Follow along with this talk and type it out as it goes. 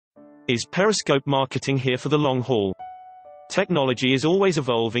Is Periscope marketing here for the long haul? Technology is always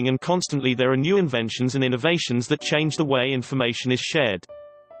evolving and constantly there are new inventions and innovations that change the way information is shared.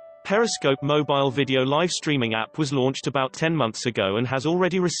 Periscope mobile video live streaming app was launched about 10 months ago and has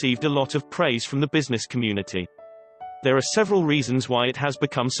already received a lot of praise from the business community. There are several reasons why it has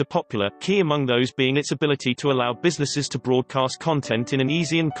become so popular, key among those being its ability to allow businesses to broadcast content in an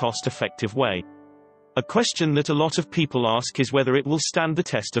easy and cost-effective way. A question that a lot of people ask is whether it will stand the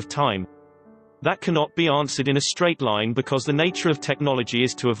test of time. That cannot be answered in a straight line because the nature of technology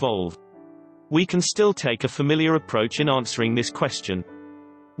is to evolve. We can still take a familiar approach in answering this question.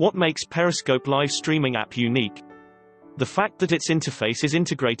 What makes Periscope live streaming app unique? The fact that its interface is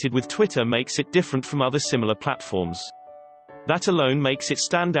integrated with Twitter makes it different from other similar platforms. That alone makes it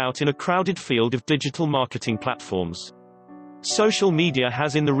stand out in a crowded field of digital marketing platforms. Social media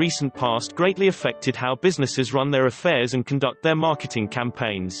has in the recent past greatly affected how businesses run their affairs and conduct their marketing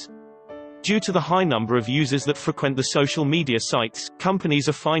campaigns. Due to the high number of users that frequent the social media sites, companies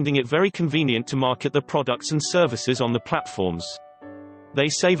are finding it very convenient to market their products and services on the platforms. They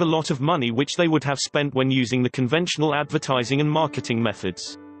save a lot of money which they would have spent when using the conventional advertising and marketing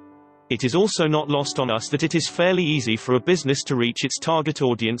methods. It is also not lost on us that it is fairly easy for a business to reach its target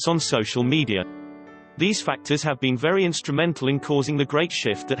audience on social media. These factors have been very instrumental in causing the great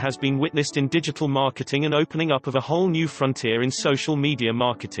shift that has been witnessed in digital marketing and opening up of a whole new frontier in social media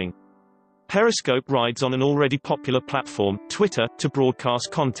marketing. Periscope rides on an already popular platform, Twitter, to broadcast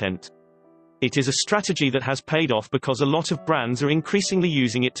content. It is a strategy that has paid off because a lot of brands are increasingly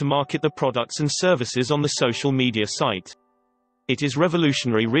using it to market their products and services on the social media site. It is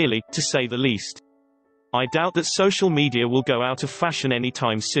revolutionary really, to say the least. I doubt that social media will go out of fashion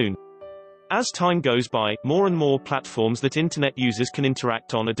anytime soon. As time goes by, more and more platforms that internet users can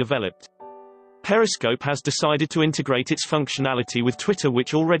interact on are developed. Periscope has decided to integrate its functionality with Twitter,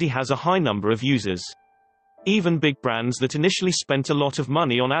 which already has a high number of users. Even big brands that initially spent a lot of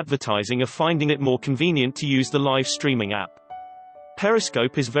money on advertising are finding it more convenient to use the live streaming app.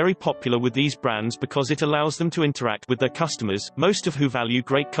 Periscope is very popular with these brands because it allows them to interact with their customers, most of who value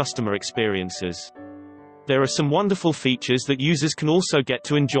great customer experiences. There are some wonderful features that users can also get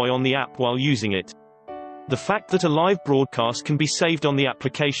to enjoy on the app while using it. The fact that a live broadcast can be saved on the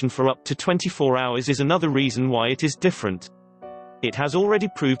application for up to 24 hours is another reason why it is different. It has already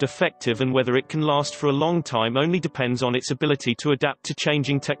proved effective, and whether it can last for a long time only depends on its ability to adapt to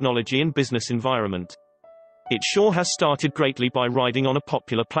changing technology and business environment. It sure has started greatly by riding on a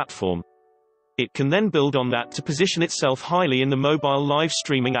popular platform. It can then build on that to position itself highly in the mobile live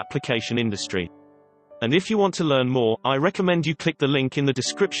streaming application industry. And if you want to learn more, I recommend you click the link in the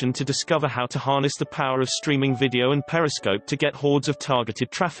description to discover how to harness the power of streaming video and Periscope to get hordes of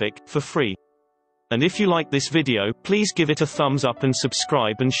targeted traffic, for free. And if you like this video, please give it a thumbs up and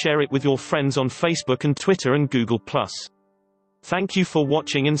subscribe and share it with your friends on Facebook and Twitter and Google+. Thank you for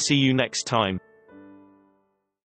watching and see you next time.